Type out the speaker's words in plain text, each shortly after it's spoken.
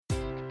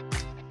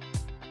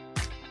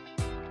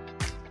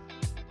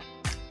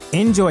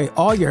Enjoy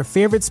all your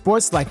favorite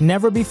sports like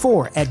never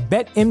before at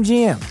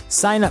BetMGM.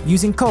 Sign up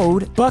using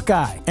code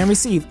Buckeye and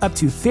receive up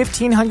to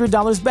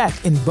 $1,500 back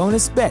in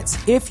bonus bets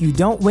if you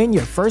don't win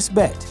your first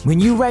bet. When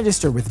you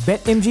register with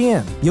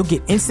BetMGM, you'll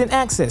get instant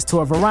access to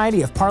a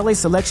variety of parlay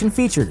selection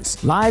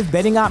features, live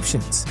betting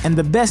options, and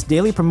the best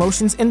daily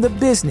promotions in the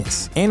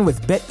business. And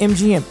with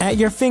BetMGM at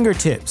your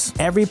fingertips,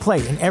 every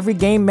play and every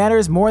game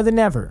matters more than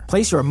ever.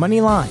 Place your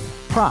money line,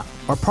 prop,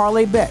 or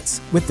parlay bets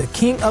with the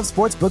king of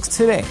sportsbooks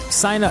today.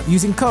 Sign up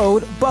using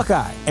code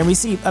Buckeye and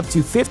receive up to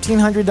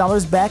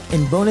 $1,500 back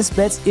in bonus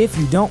bets if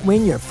you don't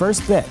win your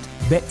first bet.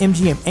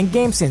 BetMGM and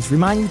GameSense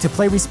remind you to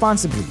play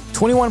responsibly.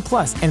 21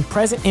 plus and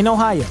present in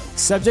Ohio,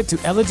 subject to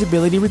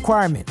eligibility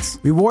requirements.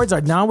 Rewards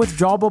are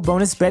non-withdrawable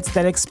bonus bets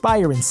that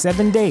expire in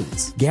 7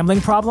 days. Gambling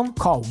problem?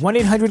 Call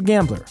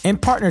 1-800-GAMBLER. In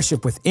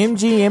partnership with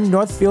MGM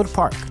Northfield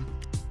Park.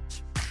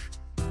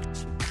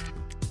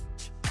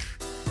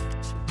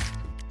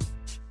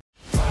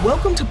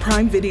 Welcome to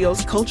Prime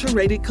Video's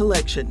Culture-Rated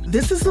Collection.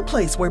 This is the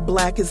place where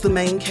Black is the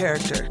main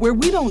character, where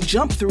we don't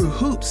jump through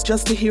hoops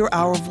just to hear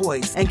our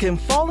voice, and can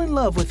fall in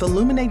love with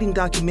illuminating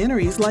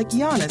documentaries like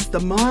Giannis, The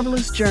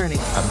Marvelous Journey.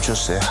 I'm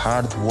just a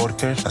hard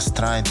worker that's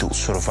trying to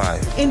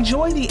survive.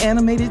 Enjoy the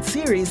animated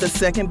series, The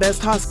Second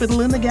Best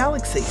Hospital in the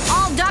Galaxy.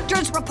 All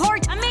doctors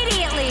report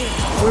immediately!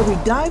 Where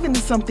we dive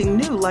into something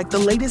new like the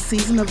latest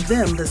season of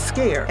Them, The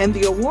Scare, and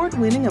the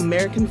award-winning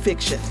American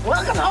Fiction.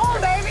 Welcome home,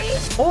 baby!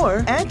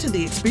 Or add to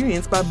the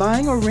experience by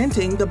buying or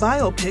renting the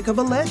biopic of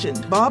a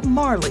legend, Bob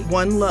Marley,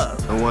 One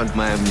Love. I want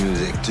my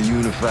music to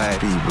unify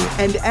people.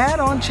 And add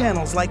on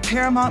channels like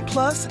Paramount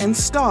Plus and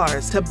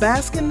Stars to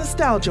bask in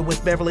nostalgia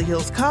with Beverly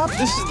Hills Cop.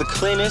 This is the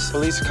cleanest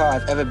police car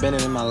I've ever been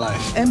in my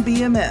life. And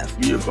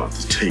BMF. You're about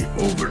to take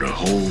over the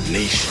whole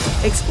nation.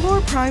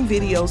 Explore Prime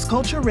Video's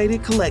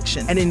Culture-Rated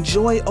Collection and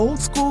enjoy old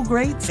school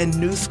greats and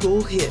new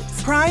school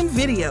hits. Prime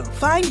Video.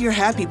 Find your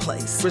happy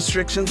place.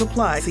 Restrictions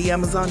apply. See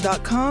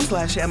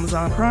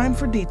Amazon.com/Amazon Prime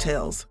for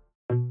details.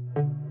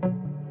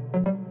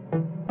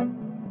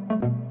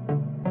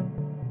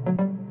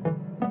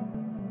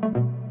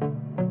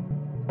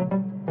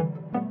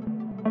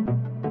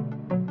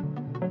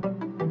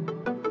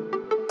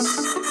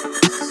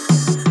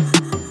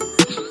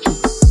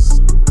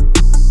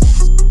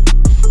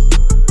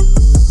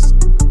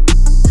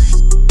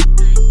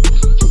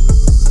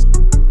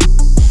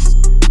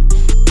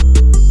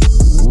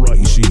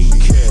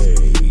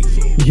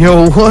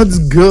 Yo, what's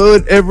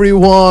good,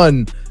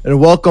 everyone?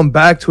 And welcome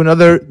back to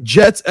another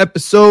Jets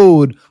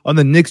episode on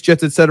the Knicks,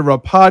 Jets, Etc.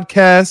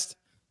 podcast.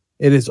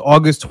 It is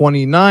August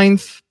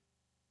 29th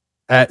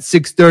at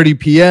 6:30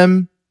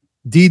 p.m.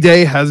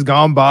 D-Day has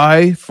gone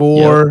by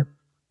for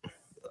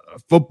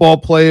football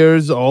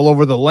players all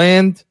over the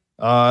land,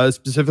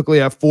 specifically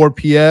at 4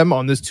 p.m.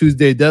 on this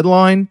Tuesday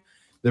deadline.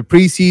 The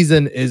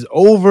preseason is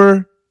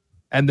over,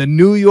 and the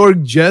New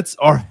York Jets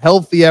are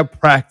healthy at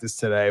practice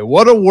today.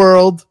 What a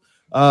world.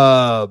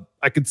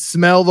 I could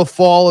smell the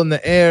fall in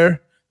the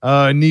air.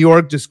 New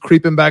York just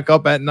creeping back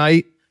up at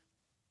night.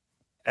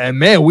 And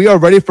man, we are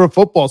ready for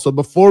football. So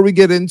before we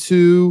get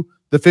into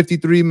the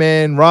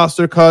 53-man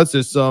roster cuts,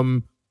 there's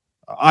some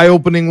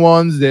eye-opening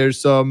ones.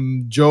 There's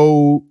some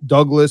Joe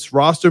Douglas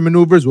roster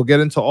maneuvers. We'll get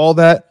into all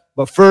that.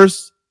 But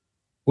first,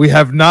 we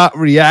have not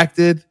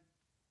reacted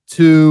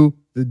to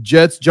the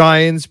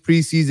Jets-Giants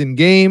preseason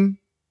game.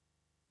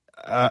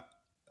 I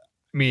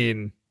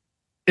mean,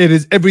 it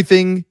is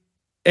everything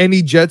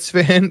any Jets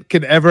fan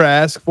could ever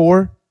ask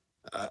for.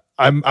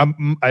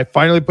 I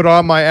finally put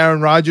on my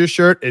Aaron Rodgers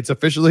shirt. It's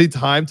officially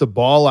time to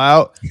ball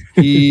out.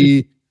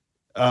 He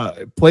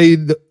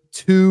played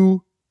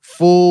 2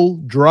 full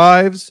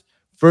drives.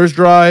 First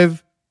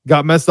drive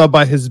got messed up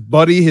by his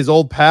buddy, his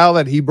old pal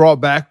that he brought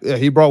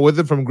with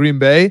him from Green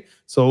Bay.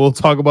 So we'll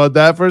talk about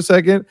that for a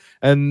second.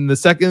 And the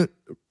second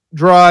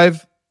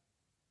drive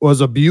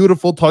was a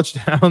beautiful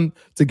touchdown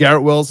to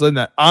Garrett Wilson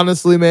that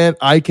honestly, man,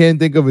 I can't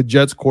think of a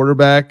Jets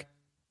quarterback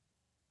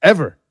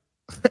ever,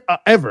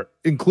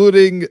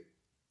 including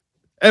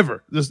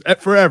ever, just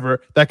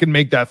forever, that can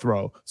make that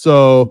throw.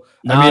 So,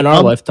 not in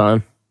our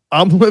lifetime.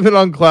 I'm living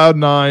on cloud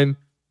 9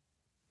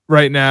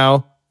 right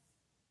now.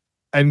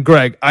 And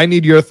Greg, I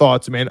need your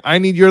thoughts, man. I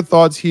need your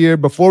thoughts here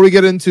before we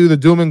get into the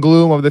doom and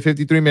gloom of the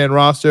 53-man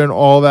roster and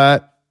all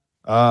that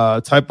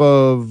type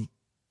of.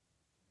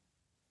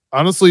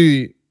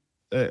 Honestly,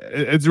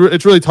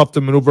 it's really tough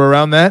to maneuver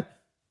around that.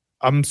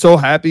 I'm so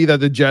happy that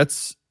the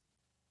Jets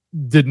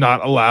did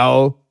not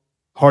allow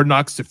Hard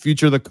Knocks to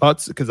feature the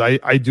cuts because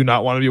I do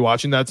not want to be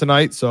watching that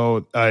tonight.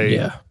 So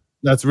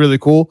that's really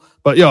cool.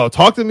 But yo,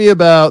 talk to me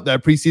about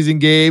that preseason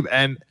game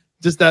and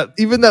just that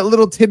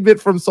little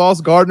tidbit from Sauce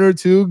Gardner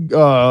too,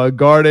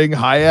 guarding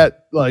Hyatt,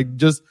 like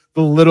just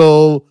the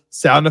little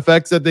sound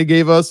effects that they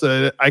gave us.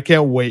 I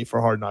can't wait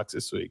for Hard Knocks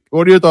this week.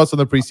 What are your thoughts on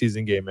the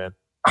preseason game, man?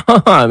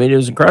 I mean, it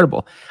was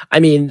incredible. I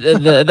mean,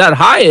 that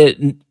Hyatt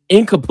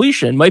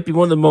incompletion might be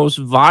one of the most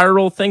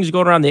viral things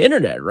going around the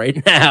internet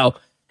right now.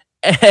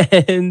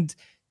 And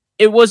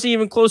it wasn't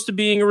even close to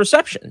being a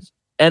reception.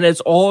 And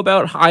it's all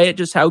about Hyatt,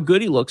 just how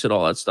good he looks at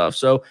all that stuff.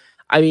 So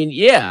I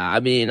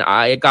mean,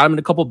 I got him in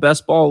a couple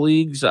best ball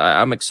leagues.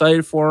 I'm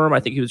excited for him. I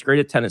think he was great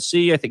at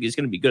Tennessee. I think he's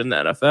going to be good in the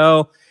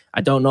NFL.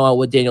 I don't know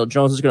what Daniel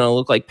Jones is going to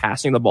look like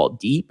passing the ball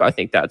deep. I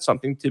think that's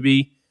something to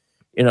be,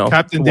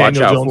 Captain to watch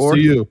Daniel out Jones for. to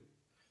you.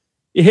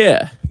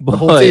 Yeah, The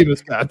whole but team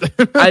is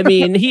captain. I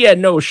mean, he had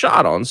no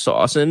shot on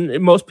Sauce,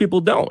 and most people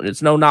don't.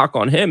 It's no knock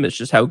on him. It's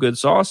just how good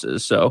Sauce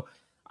is. So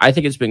I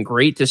think it's been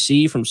great to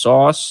see from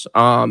Sauce.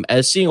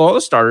 As seeing all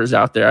the starters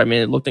out there, I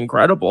mean, it looked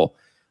incredible.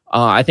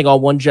 I think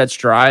on One Jets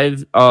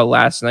Drive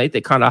last night,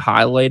 they kind of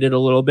highlighted a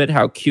little bit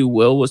how Q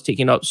Will was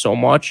taking up so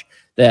much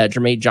that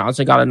Jermaine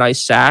Johnson got a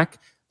nice sack.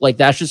 Like,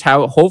 that's just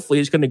how hopefully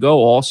it's going to go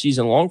all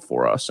season long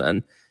for us.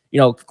 And,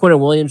 Quentin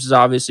Williams is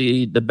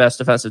obviously the best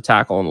defensive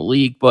tackle in the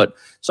league, but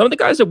some of the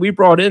guys that we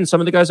brought in,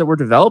 some of the guys that we're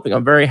developing,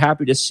 I'm very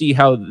happy to see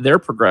how they're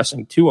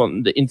progressing too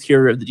on the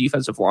interior of the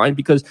defensive line,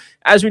 because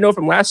as we know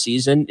from last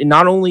season,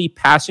 not only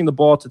passing the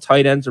ball to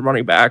tight ends and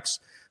running backs,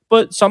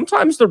 but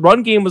sometimes the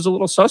run game was a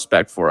little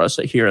suspect for us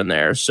here and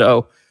there.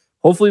 So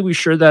hopefully we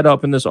sure that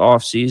up in this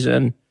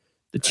offseason.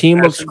 The team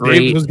looks great.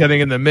 Davis was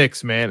getting in the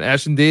mix, man.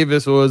 Ashton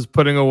Davis was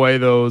putting away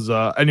those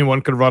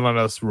anyone could run on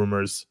us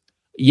rumors.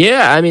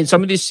 Yeah, I mean,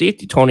 some of these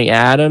safety, Tony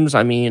Adams,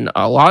 I mean,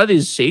 a lot of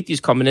these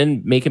safeties coming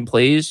in, making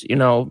plays,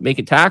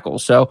 making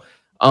tackles. So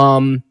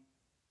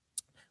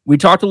we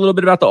talked a little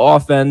bit about the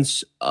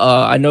offense.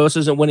 I know this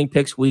isn't Winning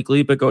Picks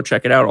Weekly, but go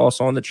check it out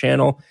also on the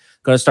channel.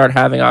 Going to start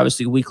having,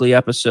 obviously, weekly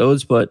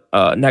episodes, but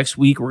next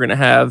week we're going to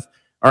have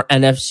our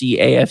NFC,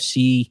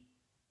 AFC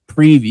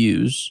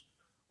previews.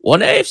 One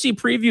AFC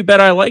preview bet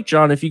I like,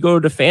 John, if you go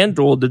to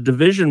FanDuel, the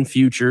division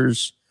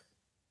futures,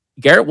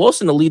 Garrett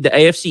Wilson to lead the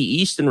AFC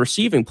East in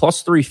receiving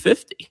plus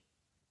 350.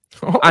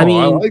 I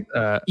like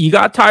that. You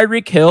got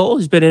Tyreek Hill,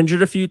 who's been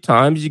injured a few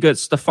times. You got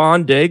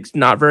Stephon Diggs,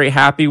 not very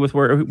happy with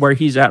where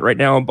he's at right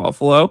now in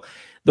Buffalo.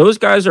 Those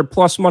guys are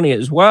plus money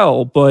as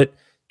well. But,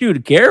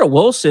 dude, Garrett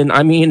Wilson,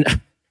 I mean,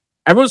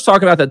 everyone's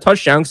talking about that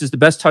touchdown because it's the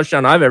best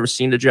touchdown I've ever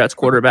seen the Jets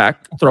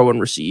quarterback throw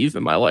and receive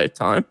in my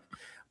lifetime.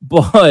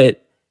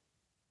 But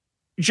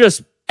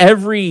just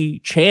every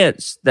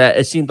chance that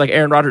it seemed like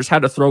Aaron Rodgers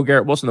had to throw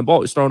Garrett Wilson the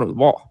ball, he's throwing him the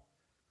ball.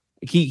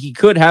 He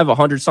could have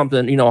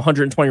 100-something,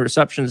 120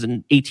 receptions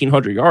and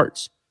 1,800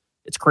 yards.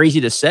 It's crazy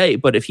to say,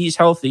 but if he's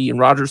healthy and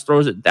Rodgers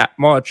throws it that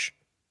much,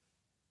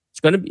 it's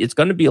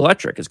gonna be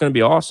electric. It's gonna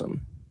be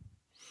awesome.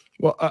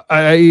 Well,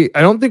 I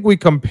don't think we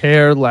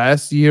compare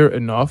last year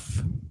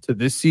enough to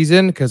this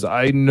season because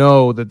I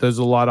know that there's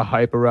a lot of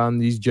hype around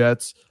these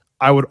Jets.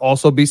 I would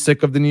also be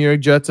sick of the New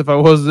York Jets if I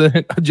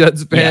wasn't a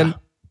Jets fan. Yeah.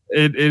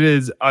 It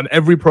is on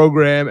every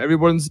program.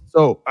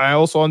 So I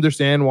also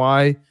understand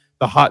why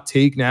the hot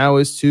take now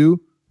is to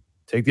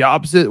take the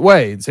opposite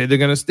way and say they're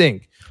going to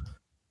stink.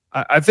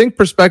 I think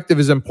perspective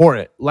is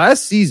important.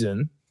 Last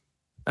season,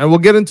 and we'll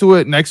get into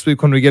it next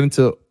week when we get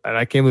into, and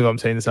I can't believe I'm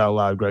saying this out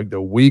loud, Greg,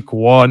 the week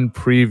 1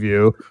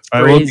 preview.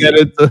 All right,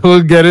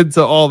 we'll get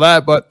into all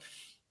that. But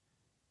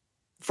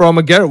from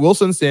a Garrett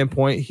Wilson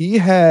standpoint, he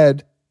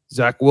had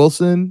Zach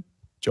Wilson,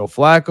 Joe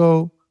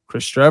Flacco,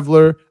 Chris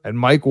Trevler, and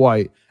Mike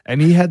White. And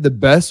he had the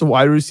best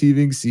wide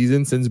receiving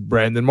season since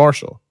Brandon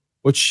Marshall,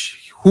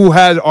 who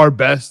had our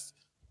best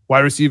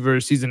wide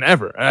receiver season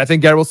ever. And I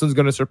think Garrett Wilson's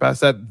going to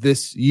surpass that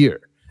this year,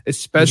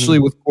 especially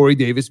with Corey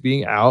Davis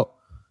being out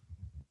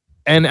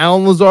and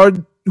Alan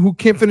Lazard, who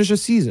can't finish a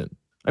season.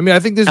 I mean, I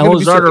think there's Alan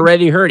Lazard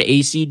already hurt.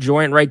 AC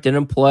joint right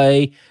didn't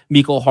play.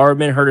 Mecole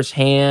Hardman hurt his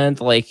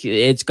hand. Like,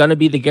 it's going to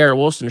be the Garrett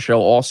Wilson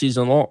show all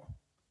season long.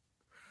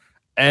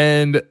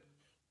 And,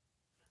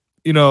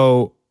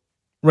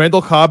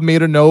 Randall Cobb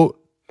made a note.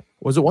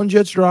 Was it One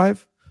Jets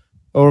Drive?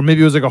 Or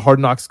maybe it was like a Hard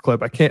Knocks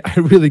clip. I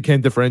really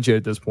can't differentiate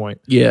at this point.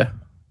 Yeah.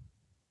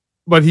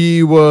 But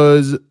he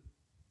was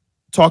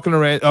talking to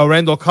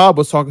Randall Cobb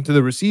was talking to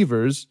the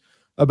receivers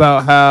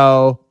about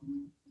how,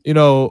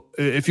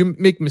 if you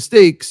make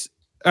mistakes,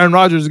 Aaron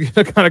Rodgers is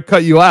going to kind of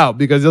cut you out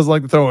because he doesn't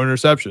like to throw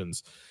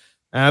interceptions.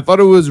 And I thought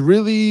it was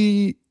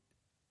really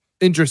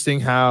interesting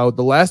how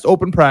the last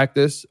open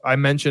practice I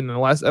mentioned in the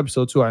last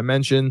episode too, I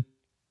mentioned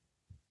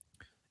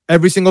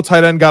every single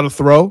tight end got a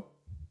throw.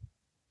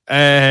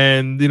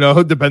 And,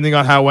 depending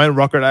on how it went,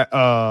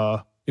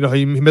 Ruckert,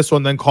 he missed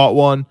one, then caught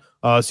one.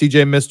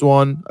 CJ missed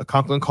one.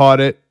 Conklin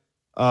caught it.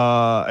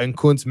 And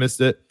Kuntz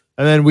missed it.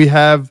 And then we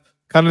have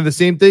kind of the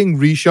same thing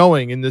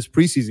re-showing in this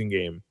preseason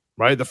game,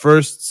 right? The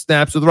first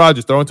snaps with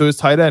Rodgers, throwing to his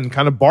tight end,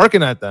 kind of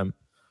barking at them.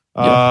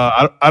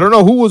 I don't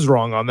know who was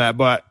wrong on that,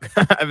 but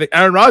I think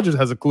Aaron Rodgers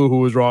has a clue who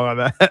was wrong on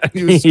that.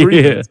 He was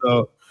screaming.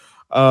 So,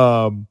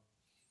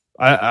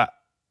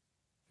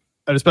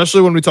 and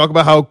especially when we talk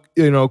about how,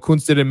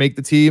 Kuntz didn't make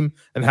the team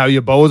and how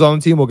Yabo was on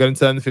the team. We'll get into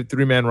that in the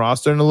 53-man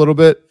roster in a little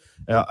bit.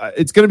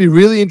 It's going to be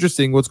really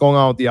interesting what's going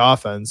on with the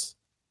offense.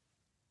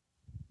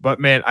 But,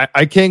 man,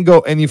 I can't go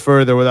any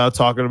further without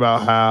talking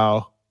about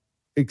how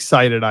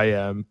excited I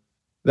am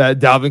that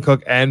Dalvin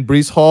Cook and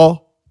Breece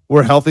Hall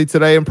were healthy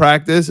today in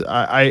practice.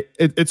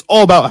 It's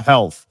all about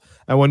health.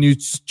 And when you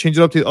change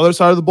it up to the other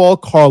side of the ball,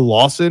 Carl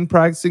Lawson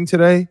practicing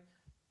today,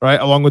 right,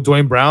 along with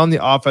Dwayne Brown,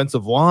 the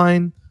offensive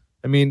line.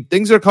 I mean,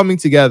 things are coming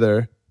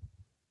together.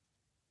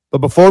 But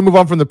before we move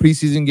on from the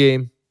preseason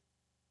game,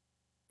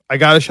 I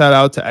got to shout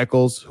out to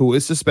Eccles, who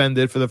is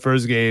suspended for the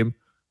first game.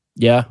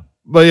 Yeah.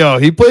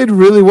 But he played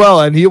really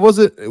well, and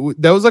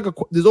there's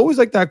always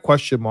like that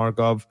question mark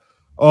of,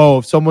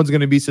 if someone's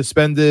going to be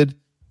suspended,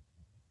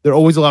 they're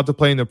always allowed to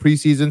play in the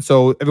preseason.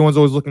 So everyone's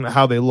always looking at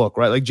how they look,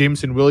 right? Like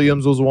Jameson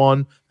Williams was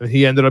one, and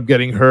he ended up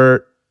getting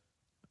hurt.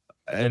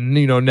 And,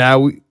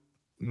 now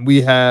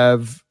we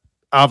have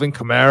Alvin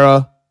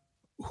Kamara,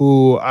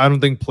 who I don't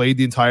think played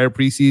the entire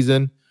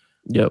preseason.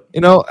 Yep.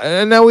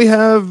 And now we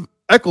have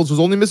Eccles, who's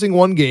only missing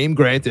one game,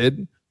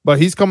 granted, but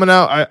he's coming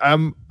out.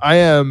 I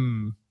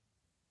am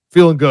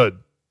feeling good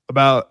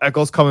about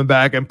Eccles coming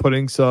back and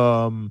putting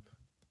some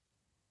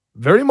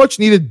very much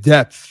needed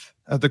depth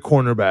at the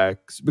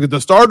cornerbacks, because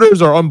the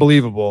starters are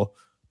unbelievable,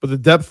 but the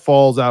depth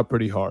falls out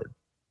pretty hard.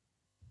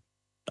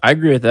 I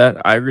agree with that.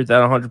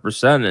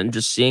 100%. And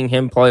just seeing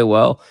him play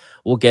well,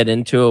 we'll get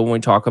into it when we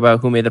talk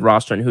about who made the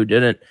roster and who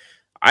didn't.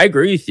 I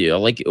agree with you.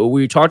 Like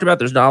we talked about,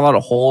 there's not a lot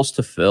of holes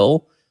to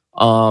fill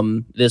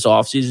this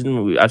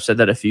offseason. I've said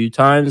that a few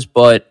times,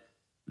 but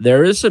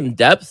there is some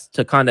depth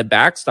to kind of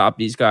backstop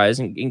these guys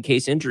in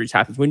case injuries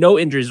happen. We know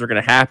injuries are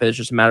going to happen. It's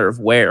just a matter of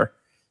where.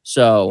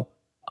 So,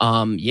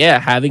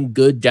 having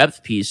good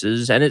depth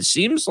pieces. And it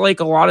seems like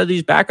a lot of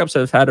these backups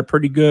have had a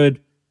pretty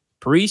good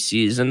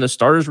preseason. The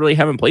starters really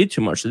haven't played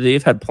too much. So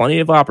they've had plenty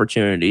of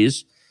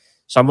opportunities.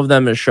 Some of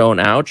them have shown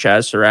out.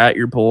 Chaz Surratt,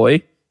 your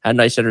boy, had a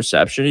nice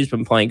interception. He's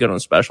been playing good on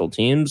special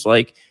teams.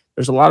 Like,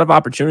 there's a lot of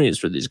opportunities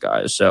for these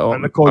guys. So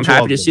I'm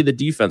happy to see the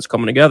defense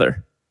coming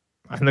together.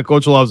 And the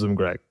coach loves him,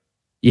 Greg.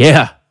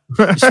 Yeah.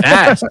 He's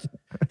fast.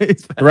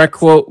 Direct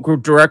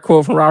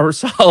quote from Robert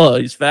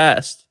Saleh. He's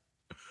fast.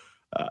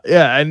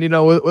 And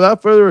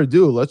without further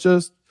ado, let's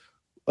just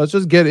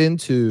get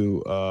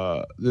into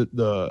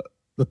the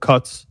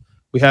cuts.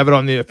 We have it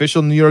on the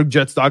official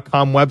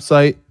NewYorkJets.com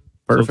website.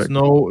 Perfect.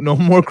 So no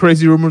more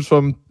crazy rumors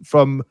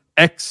from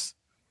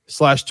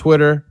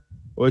X/Twitter,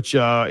 which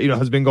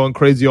has been going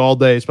crazy all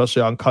day,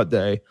 especially on cut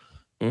day.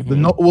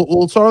 Mm-hmm.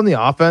 We'll start on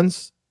the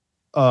offense.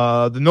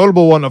 The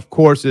notable one, of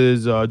course,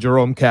 is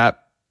Jerome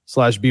Cap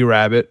 / B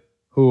Rabbit,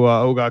 who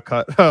got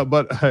cut.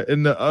 But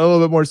in a little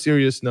bit more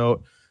serious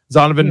note,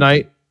 Zonovan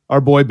Knight,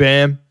 our boy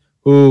Bam,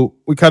 who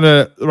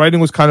the writing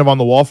was kind of on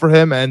the wall for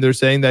him, and they're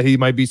saying that he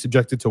might be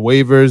subjected to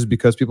waivers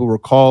because people were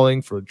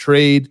calling for a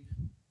trade.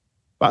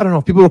 But I don't know.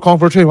 If people were calling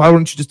for a trade, why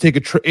wouldn't you just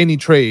take any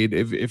trade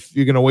if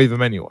you're going to waive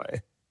him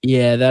anyway?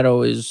 Yeah, that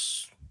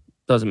always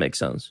doesn't make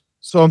sense.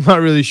 So I'm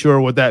not really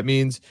sure what that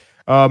means.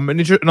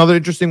 Another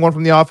interesting one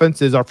from the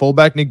offense is our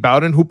fullback, Nick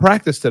Bowden, who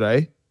practiced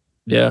today.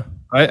 Yeah.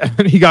 Right?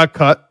 And he got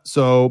cut.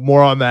 So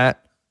more on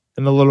that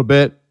in a little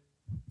bit.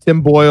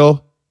 Tim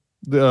Boyle,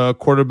 the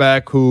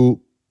quarterback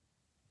who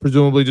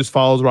presumably just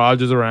follows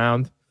Rodgers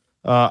around.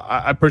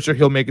 I'm pretty sure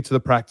he'll make it to the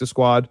practice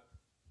squad.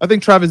 I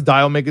think Travis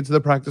Dye will make it to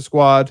the practice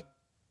squad.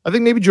 I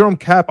think maybe Jerome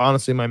Cap,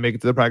 honestly, might make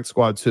it to the practice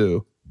squad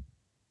too.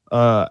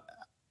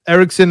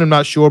 Erickson, I'm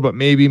not sure, but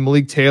maybe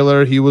Malik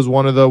Taylor. He was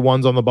one of the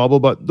ones on the bubble,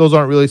 but those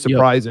aren't really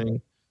surprising.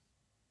 Yep.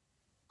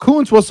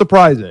 Kuntz was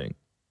surprising,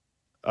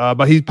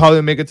 but he's probably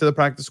going to make it to the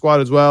practice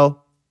squad as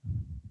well.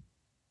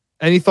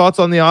 Any thoughts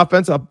on the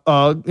offense?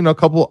 A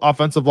couple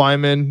offensive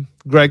linemen.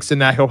 Greg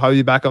Sinak will probably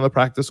be back on the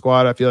practice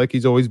squad. I feel like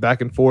he's always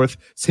back and forth.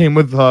 Same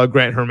with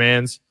Grant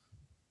Hermans.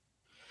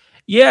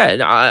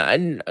 Yeah,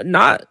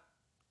 not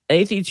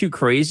anything too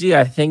crazy.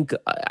 I think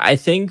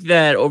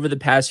that over the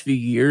past few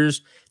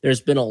years,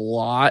 there's been a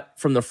lot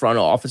from the front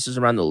offices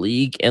around the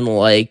league and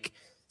like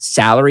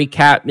salary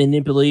cap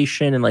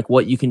manipulation and like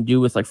what you can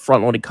do with like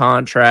front-loaded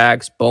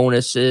contracts,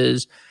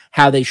 bonuses,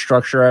 how they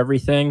structure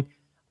everything.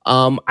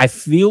 I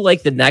feel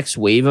like the next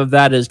wave of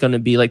that is going to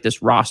be like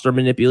this roster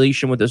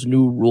manipulation with this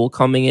new rule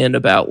coming in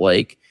about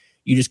like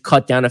you just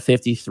cut down to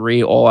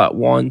 53 all at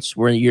once,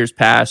 where in years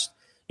past,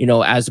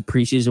 as the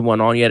preseason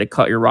went on, you had to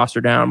cut your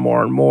roster down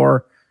more and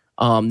more.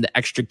 The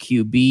extra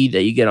QB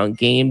that you get on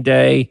game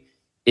day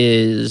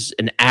is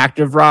an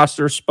active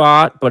roster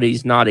spot, but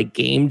he's not a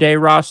game day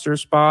roster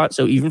spot.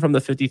 So even from the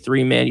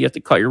 53 man, you have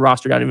to cut your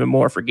roster down even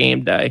more for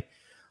game day.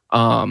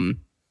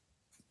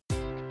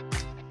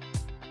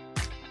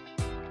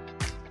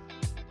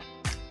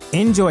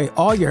 Enjoy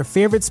all your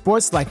favorite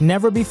sports like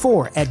never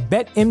before at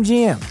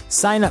BetMGM.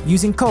 Sign up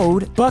using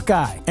code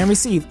Buckeye and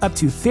receive up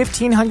to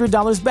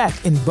 $1,500 back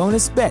in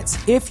bonus bets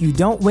if you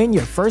don't win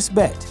your first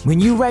bet. When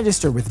you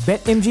register with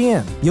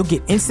BetMGM, you'll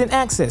get instant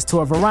access to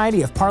a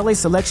variety of parlay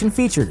selection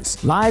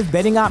features, live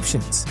betting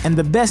options, and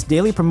the best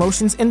daily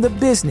promotions in the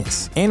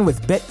business. And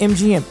with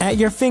BetMGM at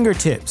your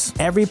fingertips,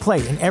 every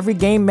play and every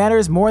game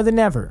matters more than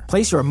ever.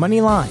 Place your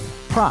money line,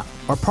 prop,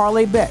 or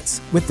parlay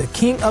bets with the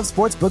king of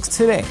sportsbooks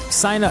today.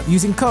 Sign up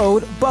using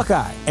code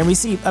Buckeye and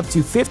receive up to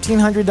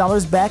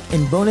 $1,500 back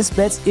in bonus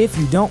bets if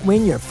you don't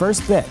win your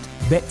first bet.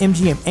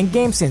 BetMGM and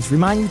GameSense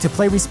remind you to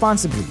play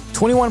responsibly.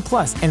 21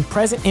 plus and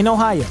present in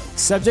Ohio,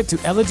 subject to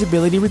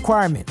eligibility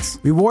requirements.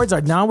 Rewards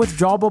are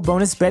non-withdrawable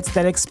bonus bets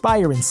that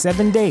expire in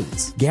 7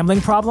 days. Gambling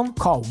problem?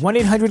 Call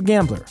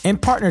 1-800-GAMBLER. In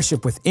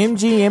partnership with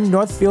MGM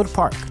Northfield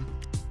Park.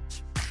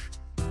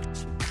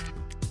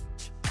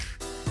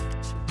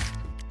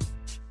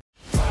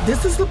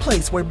 This is the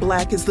place where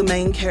Black is the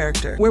main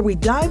character, where we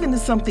dive into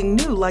something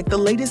new like the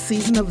latest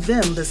season of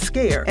Them, The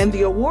Scare, and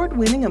the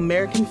award-winning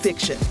American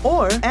Fiction.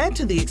 Or add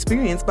to the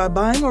experience by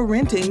buying or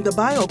renting the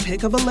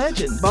biopic of a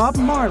legend, Bob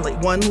Marley,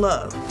 One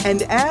Love.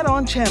 And add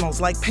on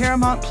channels like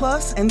Paramount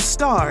Plus and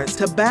Stars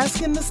to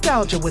bask in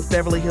nostalgia with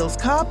Beverly Hills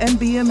Cop and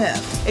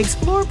BMF.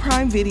 Explore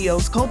Prime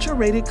Video's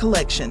culture-rated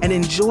collection and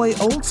enjoy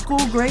old school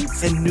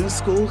greats and new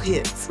school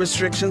hits.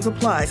 Restrictions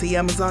apply. See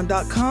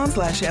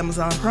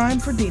Amazon.com/Amazon Prime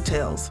for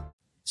details.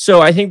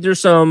 So I think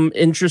there's some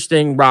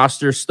interesting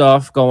roster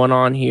stuff going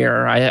on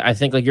here. I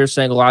think, like you're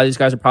saying, a lot of these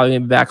guys are probably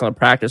going to be back on the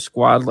practice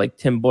squad. Like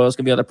Tim Boyle's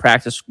going to be on the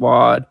practice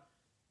squad.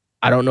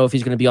 I don't know if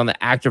he's going to be on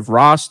the active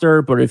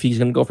roster, but if he's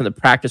going to go from the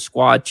practice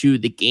squad to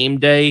the game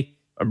day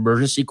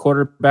emergency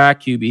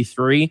quarterback,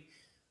 QB3.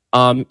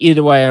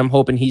 Either way, I'm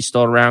hoping he's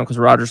still around because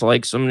Rodgers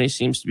likes him and he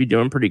seems to be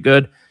doing pretty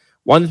good.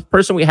 One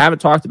person we haven't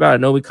talked about, I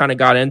know we kind of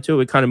got into it.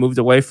 We kind of moved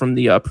away from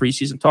the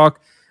preseason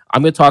talk.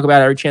 I'm going to talk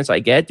about it every chance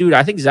I get. Dude,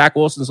 I think Zach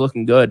Wilson's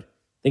looking good.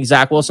 I think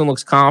Zach Wilson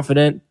looks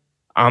confident.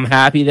 I'm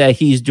happy that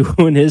he's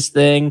doing his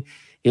thing.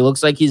 He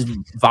looks like he's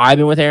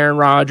vibing with Aaron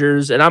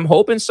Rodgers. And I'm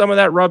hoping some of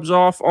that rubs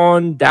off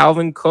on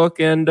Dalvin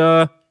Cook and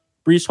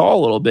Breece Hall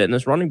a little bit in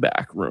this running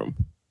back room.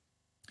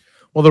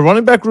 Well, the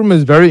running back room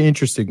is very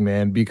interesting,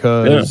 man,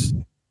 because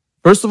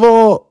first of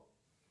all,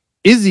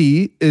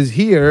 Izzy is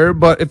here,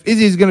 but if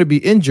Izzy's going to be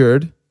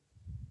injured,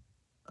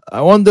 I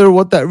wonder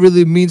what that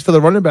really means for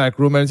the running back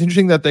room. And it's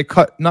interesting that they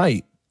cut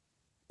Knight.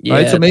 Yeah,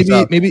 right? So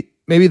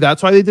maybe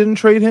that's why they didn't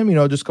trade him.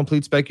 Just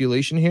complete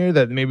speculation here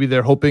that maybe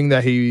they're hoping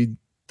that he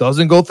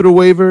doesn't go through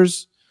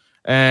waivers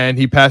and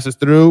he passes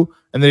through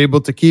and they're able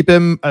to keep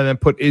him and then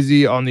put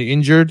Izzy on the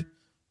injured,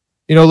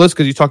 list,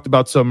 because you talked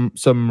about some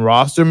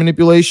roster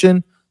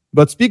manipulation.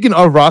 But speaking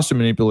of roster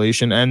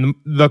manipulation and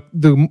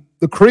the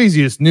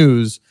craziest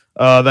news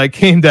that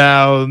came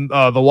down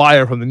the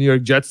wire from the New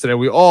York Jets today,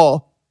 we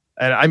all,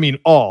 and I mean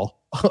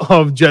all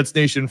of Jets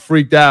Nation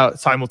freaked out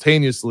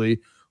simultaneously,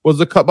 was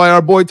the cut by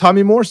our boy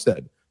Tommy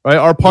Morstead, right?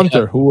 Our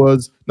punter, who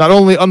was not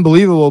only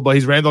unbelievable, but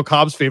he's Randall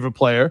Cobb's favorite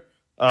player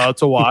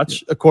to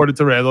watch, according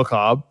to Randall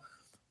Cobb.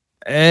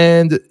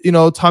 And,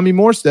 Tommy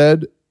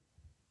Morstead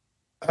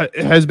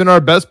has been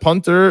our best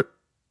punter,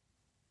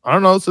 I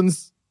don't know,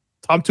 since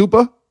Tom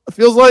Tupa, it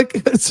feels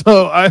like.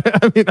 So, I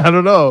mean, I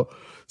don't know.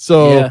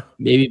 So, yeah,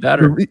 maybe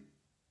better.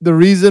 The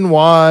reason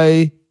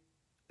why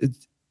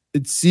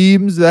it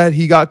seems that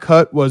he got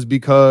cut was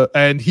because,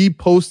 and he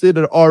posted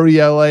an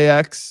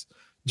RELAX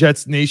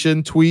Jets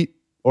Nation tweet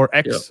or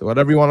X,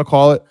 whatever you want to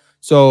call it.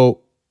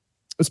 So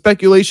the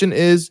speculation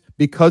is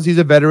because he's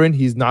a veteran,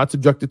 he's not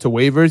subjected to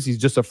waivers. He's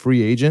just a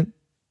free agent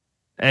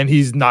and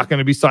he's not going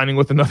to be signing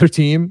with another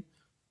team.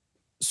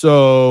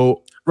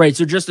 So, right.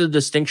 So just a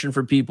distinction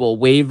for people,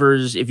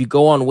 waivers, if you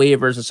go on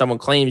waivers and someone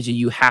claims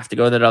you have to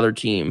go to that other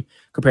team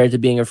compared to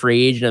being a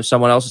free agent. If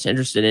someone else is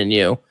interested in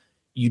you,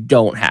 you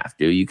don't have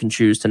to. You can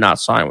choose to not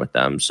sign with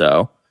them.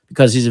 So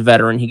because he's a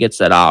veteran, he gets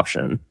that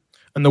option.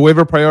 And the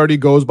waiver priority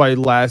goes by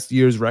last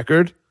year's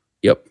record.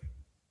 Yep.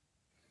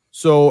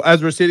 So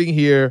as we're sitting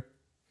here,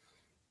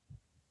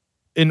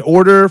 in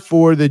order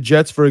for the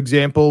Jets, for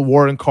example,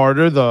 Warren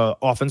Carter, the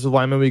offensive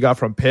lineman we got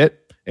from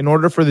Pitt, in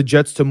order for the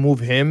Jets to move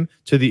him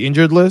to the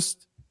injured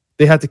list,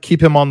 they had to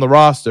keep him on the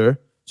roster.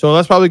 So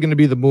that's probably going to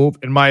be the move,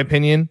 in my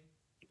opinion,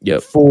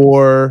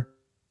 for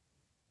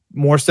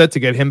Morstead to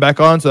get him back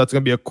on. So that's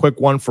going to be a quick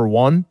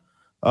 1-for-1.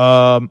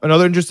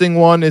 Another interesting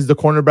one is the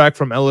cornerback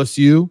from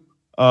LSU,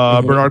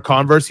 Bernard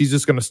Converse. He's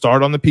just going to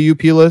start on the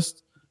PUP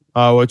list,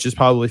 which is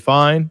probably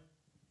fine.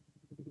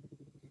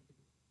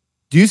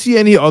 Do you see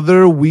any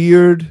other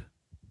weird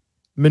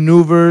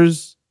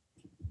maneuvers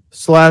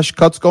 /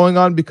 cuts going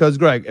on? Because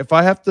Greg, if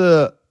I have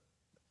to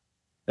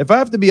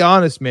be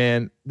honest,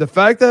 man, the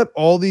fact that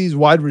all these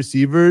wide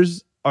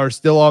receivers are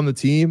still on the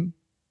team,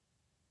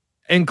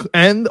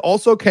 and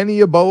also Kenny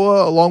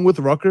Yeboah along with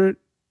Ruckert,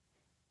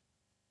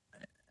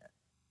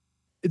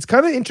 it's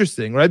kind of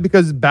interesting, right?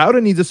 Because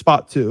Bowden needs a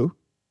spot too.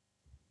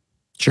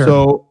 Sure.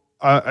 So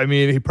I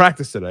mean, he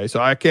practiced today,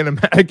 so I can't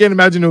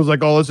imagine it was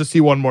like, oh, let's just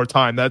see one more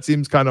time. That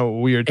seems kind of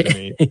weird to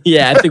me.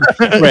 Yeah,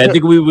 I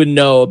think we would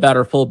know about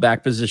our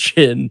fullback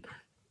position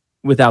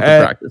without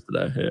the practice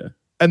today. Yeah.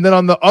 And then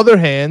on the other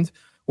hand,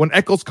 when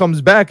Eccles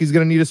comes back, he's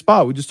going to need a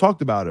spot. We just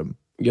talked about him.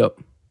 Yep.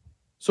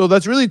 So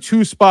that's really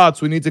two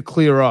spots we need to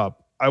clear up.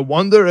 I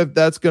wonder if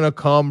that's going to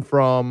come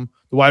from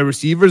the wide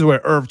receivers,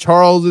 where Irv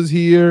Charles is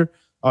here,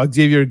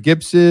 Xavier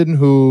Gibson,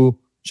 who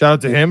shout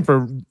out to him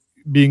for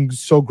being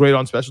so great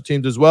on special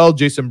teams as well.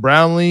 Jason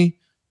Brownlee.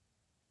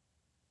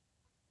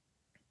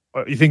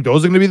 You think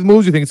those are going to be the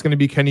moves? You think it's going to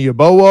be Kenny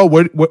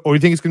Yeboah? Or you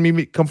think it's going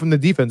to come from the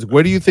defense?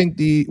 Where do you think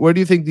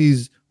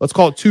these, let's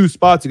call it, two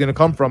spots are going to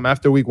come from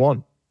after week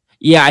one?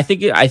 Yeah, I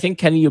think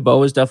Kenny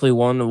Yeboah is definitely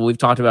one that we've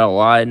talked about a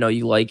lot. I know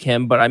you like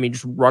him, but I mean,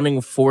 just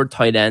running 4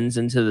 tight ends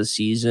into the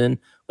season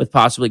with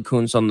possibly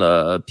Kuntz on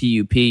the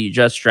PUP, you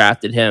just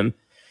drafted him.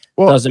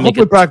 Well, doesn't make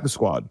it practice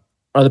squad.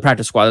 Or the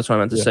practice squad. That's what I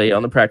meant to say.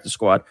 On the practice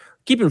squad,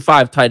 keeping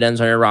 5 tight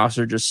ends on your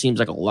roster just seems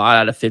like a lot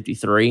out of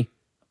 53.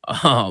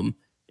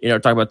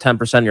 talk about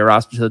 10% of your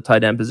roster to the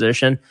tight end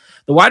position.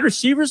 The wide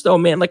receivers, though,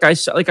 man, like I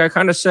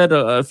kind of said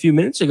a few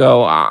minutes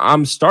ago,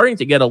 I'm starting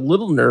to get a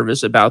little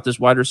nervous about this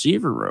wide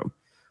receiver room.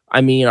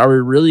 I mean, are we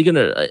really going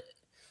to...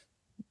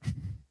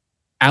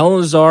 Alan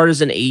Lazard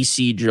is an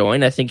AC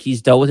joint. I think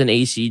he's dealt with an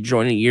AC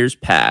joint in years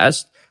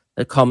past.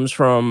 That comes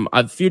from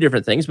a few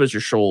different things, but it's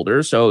your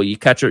shoulder. So you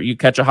catch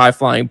a high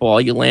flying ball,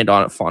 you land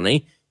on it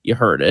funny, you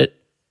hurt it.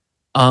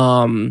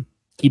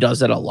 He does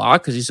that a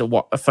lot because he's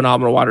a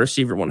phenomenal wide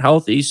receiver when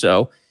healthy.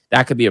 So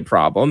that could be a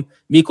problem.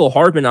 Mecole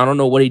Hardman, I don't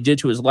know what he did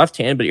to his left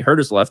hand, but he hurt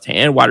his left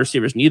hand. Wide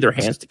receivers need their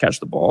hands to catch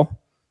the ball.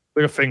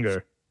 Like a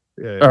finger.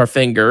 Yeah. Or a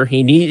finger.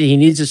 He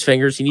needs his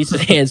fingers. He needs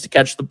his hands to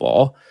catch the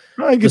ball.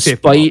 I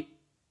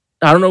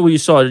don't know what you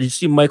saw. Did you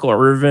see Michael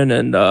Irvin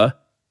and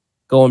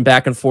going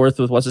back and forth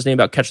with what's his name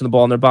about catching the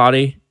ball in their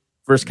body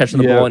versus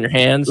catching the ball in your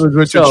hands? It was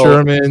Richard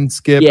Sherman,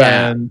 Skip,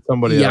 and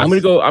somebody else. I'm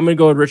gonna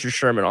go with Richard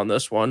Sherman on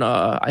this one.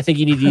 I think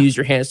you need to use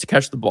your hands to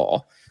catch the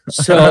ball.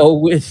 So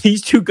with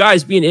these two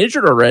guys being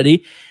injured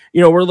already,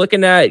 we're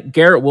looking at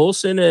Garrett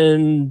Wilson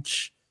and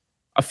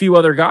a few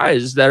other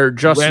guys that are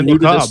just new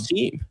to this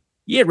team.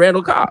 Yeah,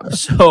 Randall Cobb.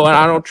 So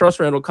I don't trust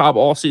Randall Cobb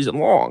all season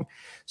long.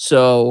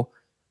 So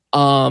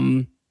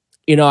I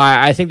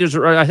think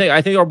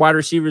our wide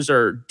receivers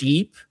are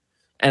deep,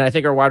 and I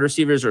think our wide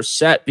receivers are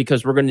set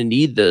because we're going to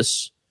need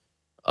this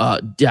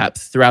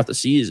depth throughout the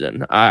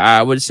season.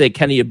 I would say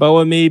Kenny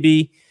Yeboah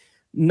maybe.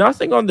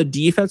 Nothing on the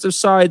defensive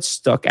side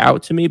stuck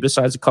out to me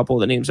besides a couple of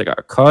the names that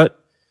got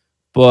cut.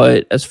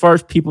 But as far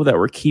as people that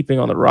we're keeping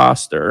on the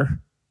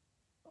roster,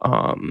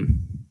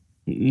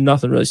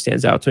 nothing really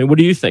stands out to me. What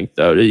do you think,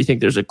 though? Do you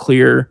think there's a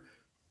clear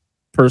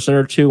person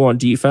or two on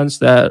defense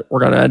that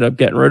we're going to end up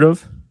getting rid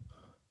of?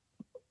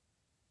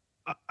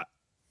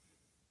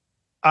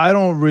 I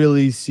don't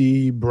really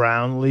see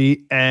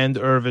Brownlee and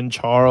Irvin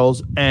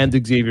Charles and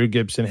Xavier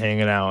Gibson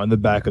hanging out in the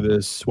back of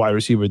this wide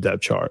receiver depth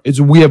chart.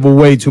 We have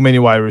way too many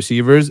wide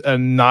receivers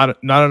and not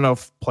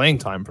enough playing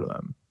time for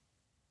them.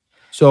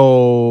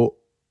 So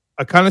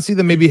I kind of see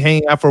them maybe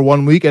hanging out for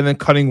 1 week and then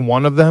cutting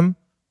one of them.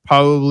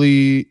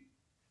 Probably,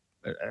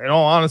 in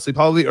all honesty,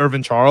 probably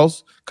Irvin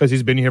Charles because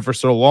he's been here for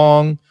so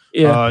long.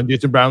 Yeah,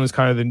 Jason Brownlee's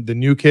kind of the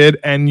new kid,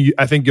 and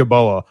I think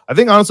Yeboah. I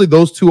think honestly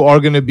those two are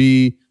going to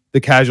be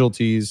the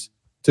casualties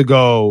to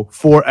go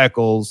for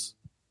Eccles.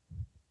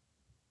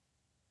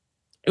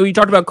 We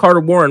talked about Carter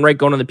Warren, right,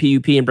 going on the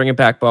PUP and bringing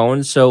back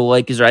Bowen. So,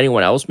 is there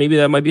anyone else maybe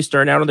that might be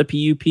starting out on the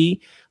PUP?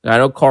 I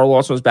know Carl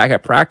Lawson was back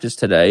at practice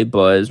today,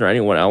 but is there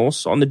anyone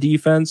else on the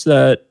defense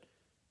that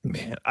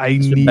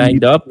been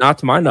banged up? Not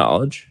to my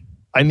knowledge.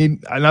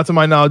 Not to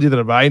my knowledge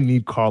either, but I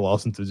need Carl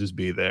Lawson to just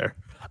be there.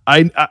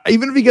 I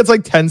even if he gets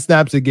 10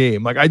 snaps a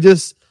game,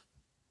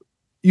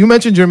 you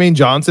mentioned Jermaine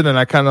Johnson, and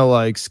I kind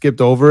of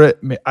skipped over it.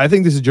 I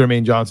think this is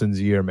Jermaine Johnson's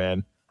year,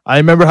 man. I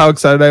remember how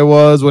excited I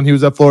was when he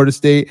was at Florida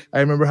State. I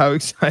remember how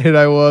excited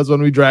I was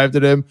when we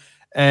drafted him.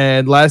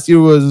 And last year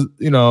was,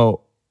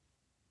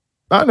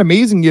 not an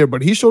amazing year,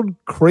 but he showed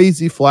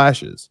crazy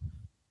flashes.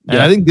 And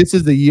I think this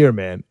is the year,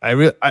 man. I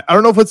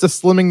don't know if it's a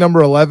slimming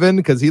number 11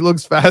 because he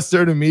looks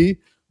faster to me.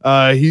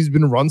 He's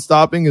been run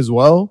stopping as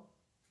well.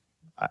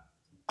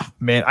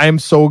 Man, I am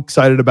so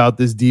excited about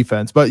this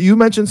defense. But you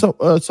mentioned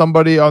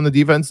somebody on the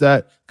defense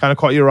that kind of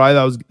caught your eye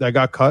that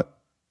got cut.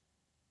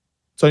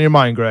 What's on your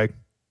mind, Greg?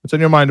 What's on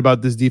your mind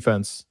about this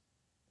defense?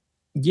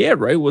 Yeah,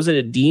 right. Was it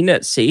a Dean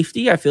at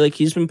safety? I feel like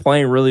he's been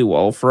playing really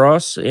well for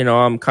us.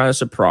 I'm kind of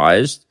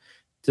surprised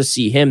to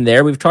see him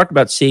there. We've talked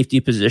about safety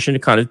position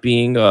kind of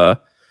being a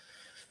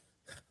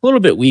little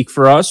bit weak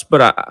for us,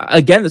 but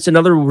again, that's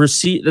another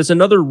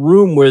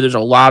room where there's a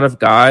lot of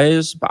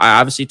guys.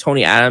 Obviously,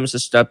 Tony Adams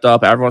has stepped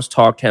up. Everyone's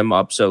talked him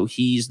up, so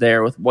he's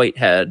there with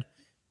Whitehead.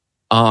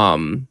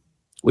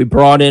 We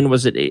brought in,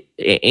 was it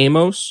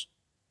Amos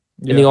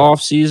in the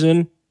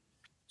offseason?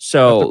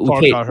 So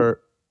got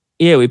hurt.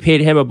 Yeah, we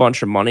paid him a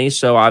bunch of money,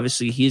 so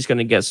obviously he's going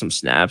to get some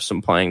snaps,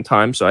 some playing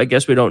time. So I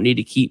guess we don't need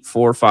to keep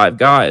 4 or 5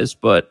 guys,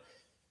 but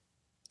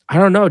I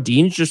don't know.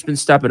 Dean's just been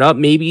stepping up.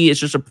 Maybe it's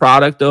just a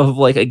product of,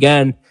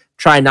 again,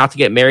 trying not to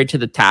get married to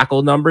the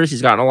tackle numbers.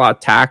 He's gotten a lot of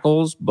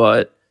tackles,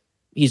 but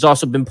he's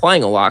also been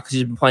playing a lot because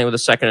he's been playing with a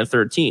second and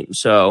third team.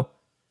 So,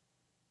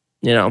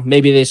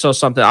 maybe they saw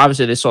something.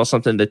 Obviously, they saw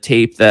something in the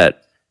tape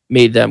that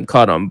made them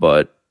cut him,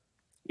 but,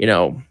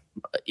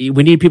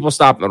 we need people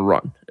stopping the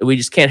run. We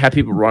just can't have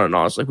people running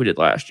on us like we did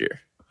last year.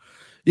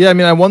 Yeah,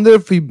 I wonder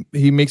if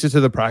he makes it to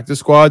the practice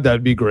squad.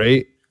 That'd be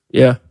great.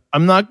 Yeah.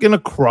 I'm not going to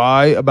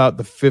cry about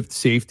the 5th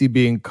safety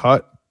being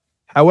cut.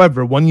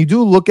 However, when you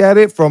do look at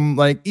it from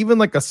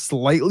even a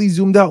slightly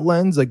zoomed out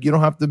lens, you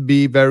don't have to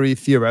be very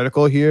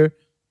theoretical here.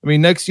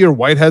 Next year,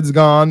 Whitehead's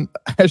gone,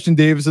 Ashton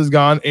Davis is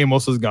gone,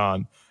 Amos is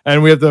gone,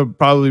 and we have to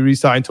probably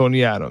re-sign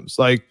Tony Adams.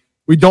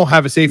 We don't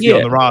have a safety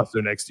on the roster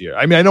next year.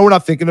 I know we're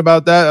not thinking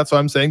about that. That's what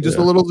I'm saying. Just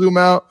a little zoom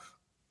out.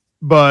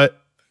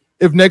 But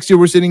if next year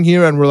we're sitting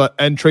here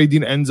and Trey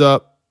Dean ends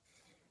up,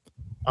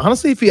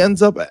 honestly, if he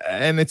ends up,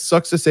 and it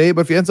sucks to say,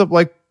 but if he ends up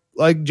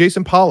like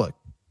Jason Pollock,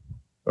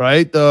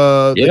 right?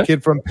 The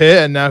kid from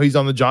Pitt, and now he's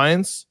on the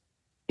Giants.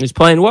 He's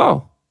playing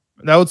well.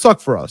 That would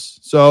suck for us.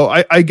 So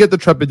I get the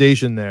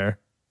trepidation there.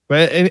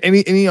 But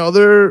any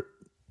other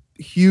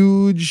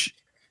huge?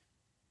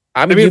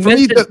 I mean, for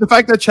me, the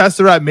fact that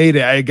Chasterat made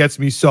it gets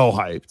me so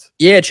hyped.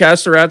 Yeah,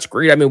 Chasterat's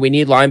great. I mean, we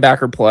need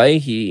linebacker play.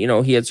 He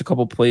hits a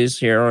couple plays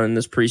here in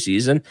this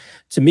preseason.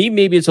 To me,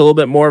 maybe it's a little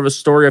bit more of a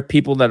story of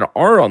people that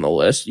are on the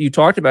list. You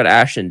talked about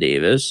Ashton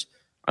Davis.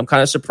 I'm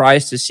kind of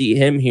surprised to see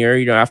him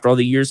here. After all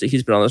the years that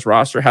he's been on this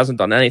roster, hasn't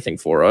done anything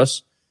for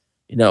us.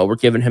 We're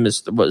giving him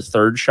his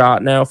fourth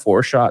shot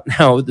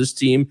now with this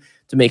team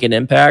to make an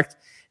impact.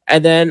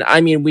 And then,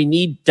 I mean, we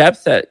need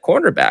depth at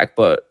cornerback,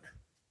 but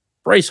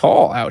Bryce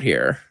Hall out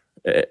here.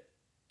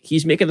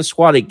 He's making the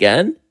squad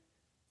again.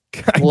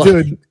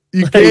 Dude,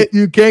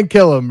 you can't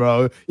kill him,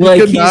 bro. You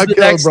cannot kill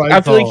Bryce Hall.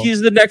 I feel like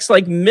he's the next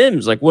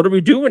Mims. What are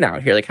we doing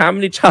out here? How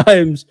many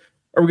times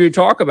are we going to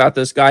talk about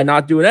this guy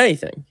not doing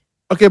anything?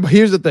 Okay, but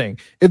here's the thing: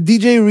 if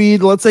DJ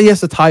Reed, let's say he has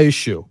to tie his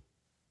shoe,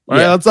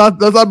 right? Yeah. Let's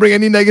not bring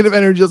any negative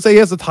energy. Let's say he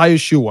has to tie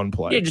his shoe one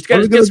play. Yeah, just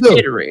get some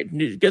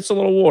Gatorade, gets a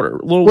little water.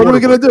 What are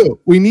we gonna do?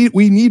 We need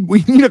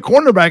a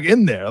cornerback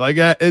in there.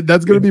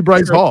 That's gonna be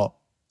Bryce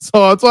Hall.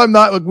 So that's why I'm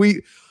not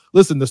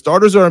listen, the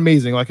starters are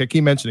amazing, like I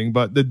keep mentioning,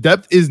 but the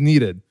depth is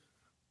needed.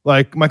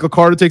 Michael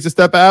Carter takes a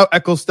step out,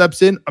 Eccles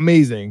steps in,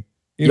 amazing.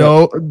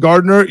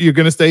 Gardner, you're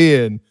gonna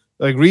stay in.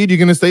 Reed, you're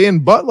gonna stay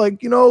in. But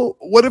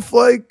what if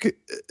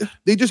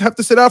they just have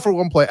to sit out for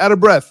one play, out of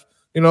breath?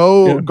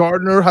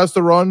 Gardner has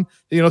to run,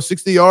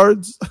 60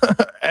 yards,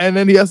 and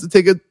then he has to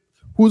take it.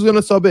 Who's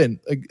gonna sub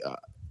in?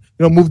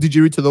 Move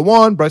DJ Reed to the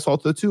 1, Bryce Hall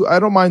to the 2. I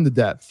don't mind the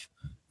depth.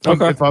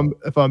 Okay.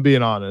 If I'm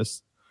being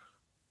honest.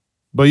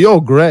 But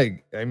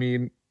Greg, I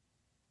mean,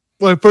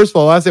 first of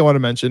all, last thing I want to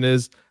mention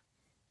is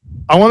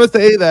I want to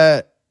say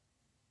that,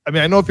 I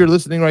mean, I know if you're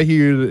listening right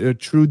here, you're a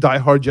true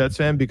diehard Jets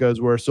fan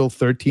because we're still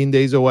 13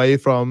 days away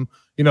from,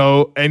 from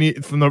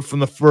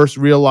the first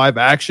real live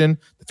action.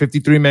 The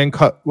 53-man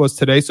cut was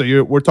today, so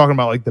we're talking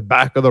about the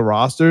back of the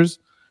rosters.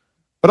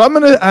 But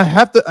I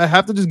have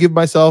to just give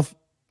myself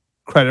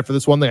credit for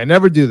this one thing. I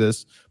never do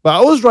this, but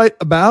I was right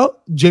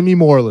about Jimmy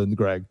Moreland,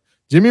 Greg.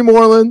 Jimmy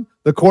Moreland,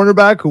 the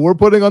cornerback who we're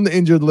putting on the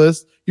injured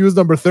list. He was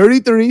number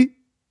 33.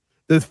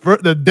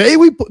 Yesterday,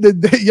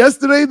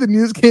 the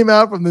news came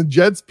out from the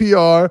Jets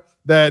PR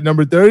that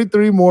number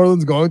 33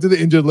 Moreland's going to the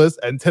injured list,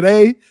 and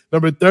today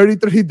number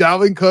 33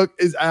 Dalvin Cook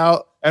is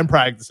out and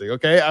practicing.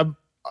 Okay, I'm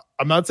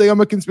not saying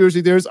I'm a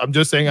conspiracy theorist. I'm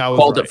just saying I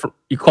was right.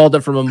 You called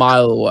it from a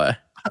mile away.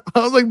 I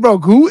was like, bro,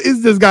 who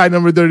is this guy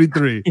number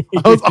 33?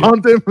 I was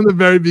on to him from the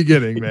very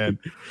beginning, man.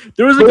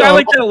 There was a guy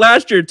like that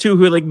last year too,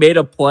 who made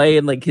a play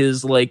and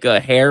his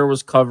hair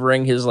was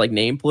covering his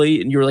nameplate,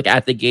 and you were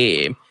at the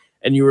game.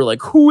 And you were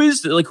like, who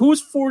is it? Who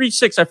is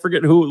 46? I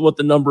forget what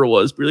the number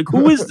was. But you're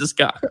who is this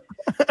guy?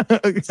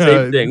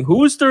 Same thing.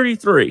 Who is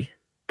 33?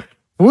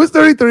 Who is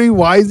 33?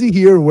 Why is he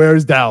here?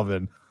 Where's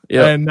Dalvin?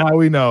 Yep. And now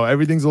we know.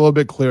 Everything's a little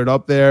bit cleared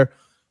up there.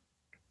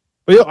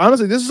 But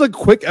honestly, this is a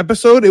quick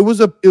episode.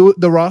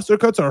 The roster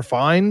cuts are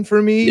fine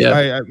for me.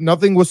 Yeah.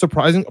 Nothing was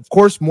surprising. Of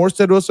course,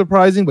 Morstead was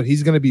surprising, but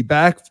he's going to be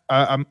back.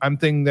 I'm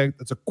thinking that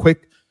it's a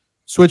quick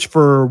switch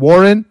for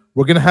Warren.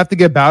 We're going to have to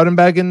get Bowden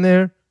back in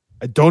there.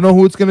 I don't know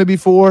who it's going to be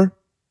for.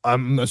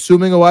 I'm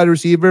assuming a wide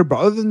receiver, but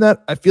other than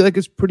that, I feel like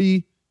it's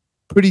pretty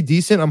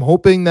decent. I'm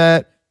hoping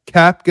that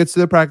Cap gets to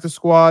the practice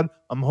squad.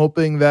 I'm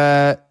hoping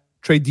that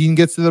Trey Dean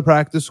gets to the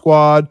practice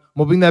squad.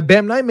 I'm hoping that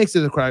Bam Knight makes it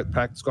to the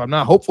practice squad. I'm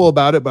not hopeful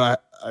about it,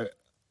 but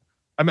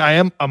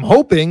I'm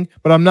hoping,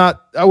 but I'm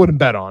not. I wouldn't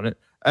bet on it.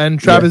 And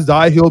Travis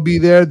Dye, he'll be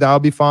there. That'll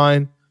be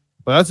fine.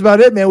 But that's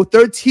about it, man. With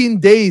 13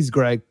 days,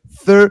 Greg,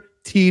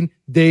 13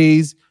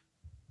 days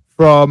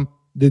from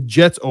the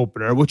Jets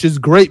opener, which is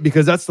great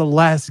because that's the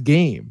last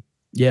game.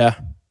 Yeah.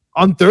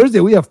 On Thursday,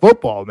 we have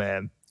football,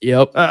 man.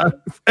 Yep.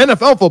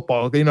 NFL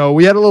football.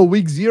 We had a little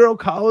week 0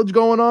 college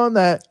going on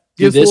that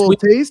gives a little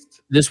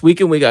taste. This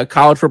weekend, we got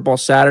college football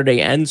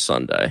Saturday and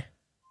Sunday.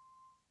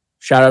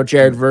 Shout out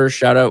Jared Verse.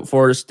 Shout out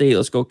Florida State.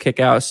 Let's go kick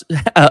out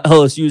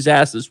LSU's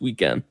ass this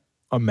weekend.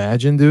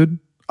 Imagine, dude.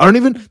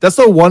 That's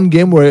the one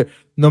game where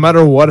no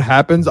matter what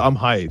happens, I'm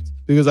hyped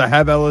because I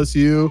have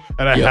LSU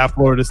and I have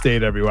Florida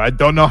State everywhere. I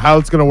don't know how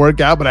it's going to work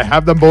out, but I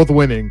have them both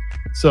winning.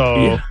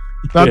 So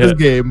not this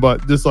game,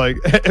 but just their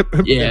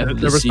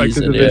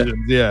respective divisions.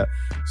 Yeah.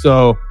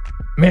 So,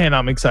 man,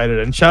 I'm excited.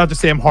 And shout out to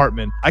Sam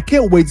Hartman. I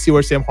can't wait to see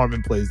where Sam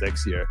Hartman plays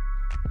next year.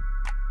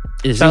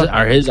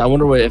 I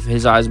wonder if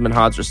his Heisman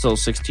odds are still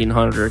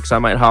 1,600 because I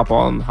might hop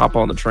on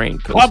the train.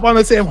 Hop on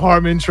the Sam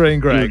Hartman train,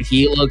 Greg. Dude,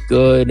 he looked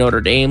good.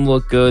 Notre Dame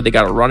looked good. They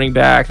got a running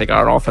back. They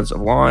got an offensive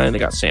line. They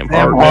got Sam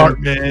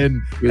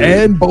Hartman.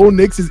 And Bo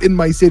Nix is in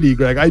my city,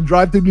 Greg. I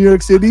drive to New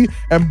York City,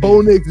 and Bo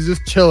Nix is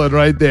just chilling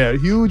right there.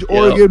 Huge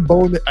Oregon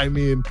Bo Nix. I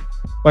mean,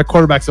 my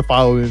quarterback's a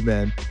following,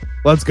 man.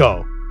 Let's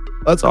go.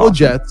 Let's go,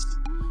 Jets.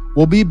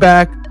 We'll be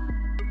back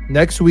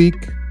next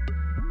week,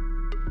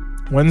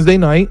 Wednesday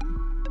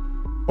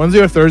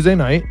or Thursday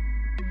night.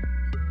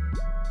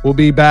 We'll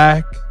be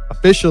back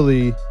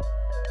officially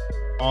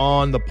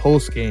on the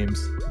post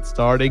games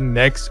starting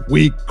next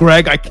week.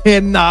 Greg, I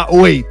cannot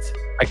wait.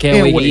 I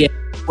can't wait. Yeah.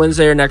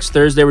 Wednesday or next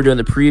Thursday, we're doing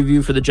the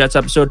preview for the Jets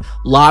episode. A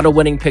lot of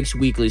Winning Picks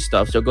Weekly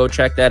stuff. So go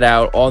check that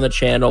out on the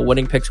channel,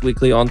 Winning Picks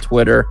Weekly on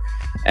Twitter.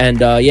 And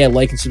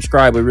like and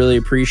subscribe. We really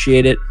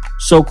appreciate it.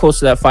 So close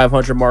to that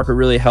 500 mark. It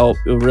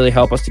will really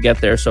help us to get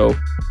there. So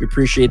we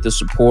appreciate the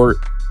support.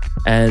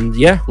 And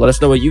let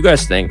us know what you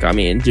guys think. I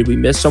mean, did we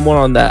miss someone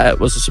on that?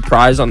 Was a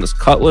surprise on this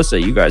cut list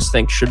that you guys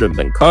think should have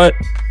been cut?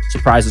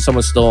 Surprised that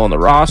someone's still on the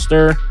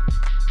roster?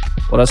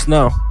 Let us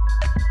know.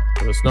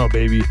 Let us know,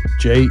 baby.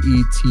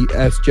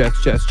 JETS,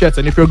 Jets.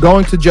 And if you're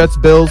going to Jets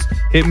Bills,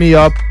 hit me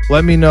up.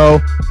 Let me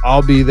know.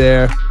 I'll be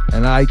there.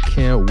 And I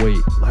can't wait.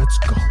 Let's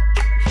go.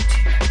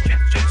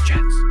 JETS,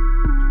 Jets.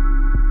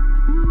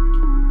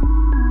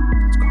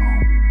 Let's go.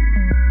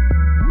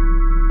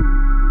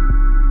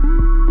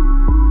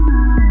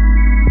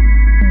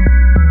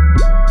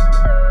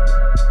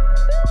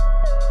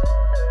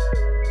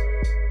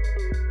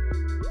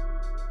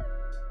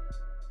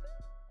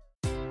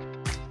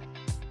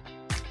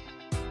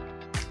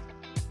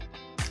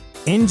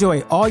 Enjoy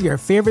all your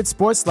favorite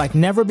sports like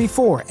never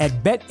before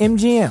at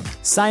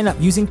BetMGM. Sign up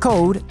using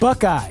code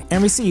Buckeye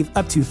and receive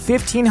up to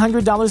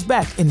 $1,500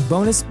 back in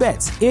bonus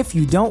bets if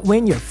you don't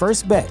win your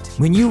first bet.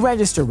 When you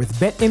register with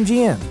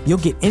BetMGM, you'll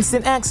get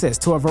instant access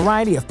to a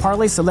variety of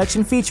parlay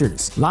selection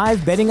features,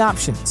 live betting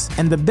options,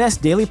 and the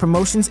best daily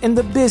promotions in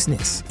the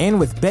business. And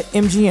with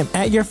BetMGM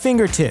at your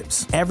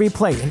fingertips, every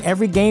play and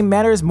every game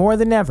matters more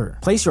than ever.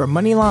 Place your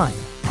money line,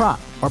 prop,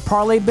 or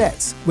parlay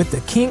bets with the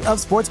king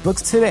of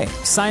sportsbooks today.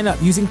 Sign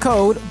up using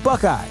code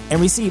Buckeye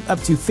and receive up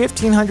to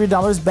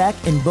 $1,500 back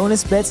in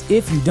bonus bets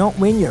if you don't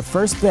win your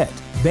first bet.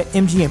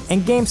 BetMGM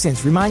and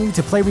GameSense remind you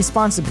to play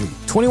responsibly.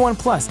 21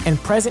 plus and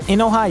present in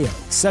Ohio,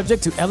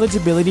 subject to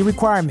eligibility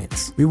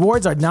requirements.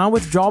 Rewards are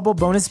non-withdrawable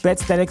bonus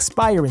bets that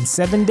expire in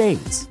 7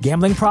 days.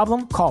 Gambling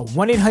problem? Call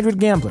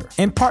 1-800-GAMBLER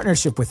in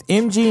partnership with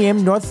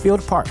MGM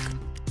Northfield Park.